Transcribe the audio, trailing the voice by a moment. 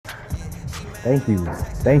Thank you.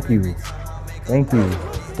 Thank you. Thank you.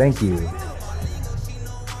 Thank you.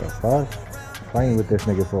 The fuck? Playing with this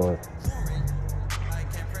nigga for.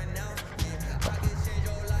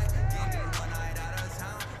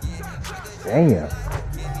 Damn.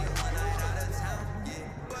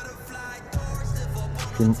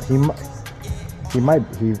 He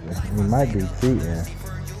might be cheating.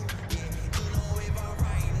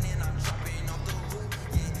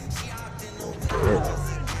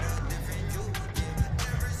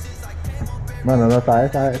 No, it's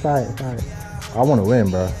alright. I want to win,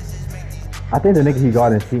 bro. I think the nigga he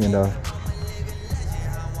guarding cheating though.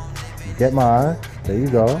 Get mine. There you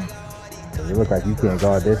go. You look like you can't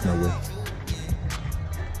guard this nigga.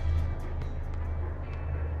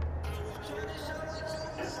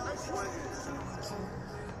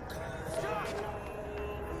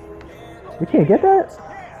 We can't get that?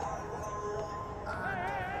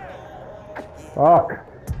 Fuck.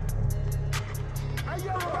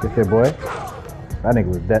 Good shit, boy. That nigga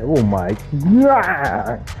was dead. Oh my.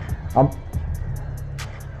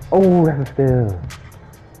 Oh, that's a steal.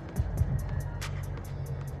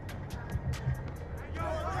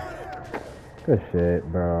 Good shit,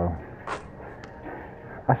 bro.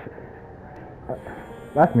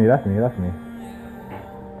 That's me.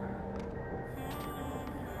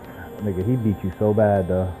 Nigga, he beat you so bad,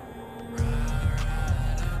 though.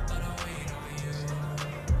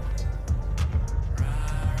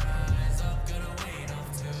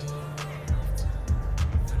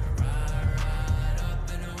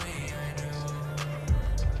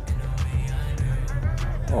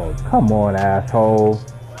 Oh, come on, asshole.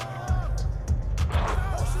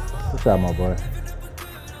 What's up, my boy?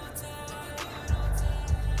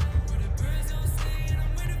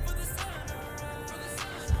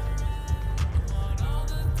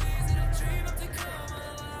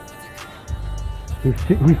 He's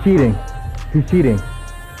cheating. He's cheating.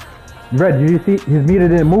 Red, did you see? His meter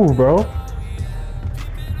didn't move, bro.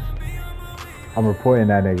 I'm reporting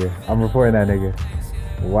that nigga.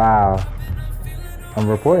 Wow. I'm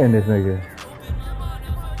reporting this nigga.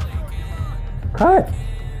 Cut.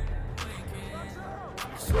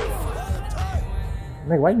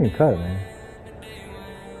 Nigga, why you need cut, man?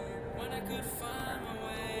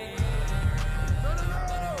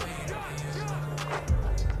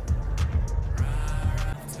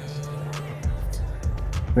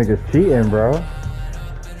 Nigga's cheating, bro.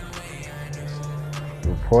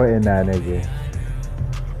 Reporting that nigga.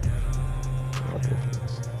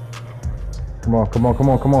 Come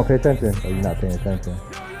on, pay attention. Oh, you're not paying attention.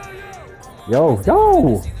 Yo!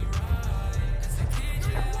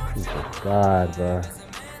 Jesus God, bro.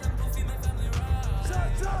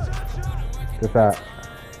 What's that?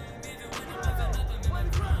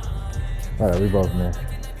 Alright, we both missed.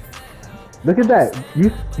 Look at that. You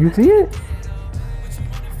see it?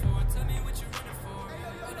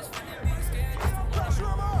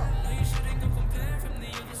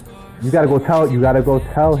 You gotta go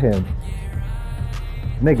tell him.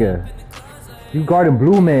 Nigga. You guarding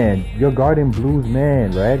blue man. You're guarding blues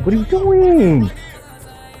man, Red. What are you doing?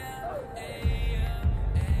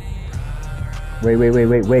 Wait.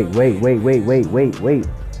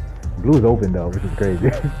 Blue's open though, which is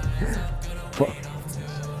crazy.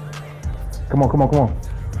 Come on.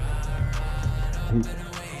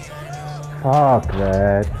 Fuck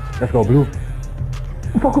that. Let's go, blue.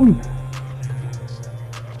 Fuck with me.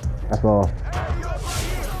 That's all.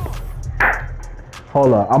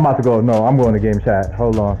 Hold on, I'm about to go. No, I'm going to game chat.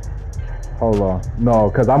 Hold on. No,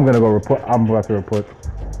 because I'm going to go report. I'm about to report.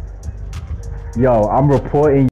 Yo, I'm reporting.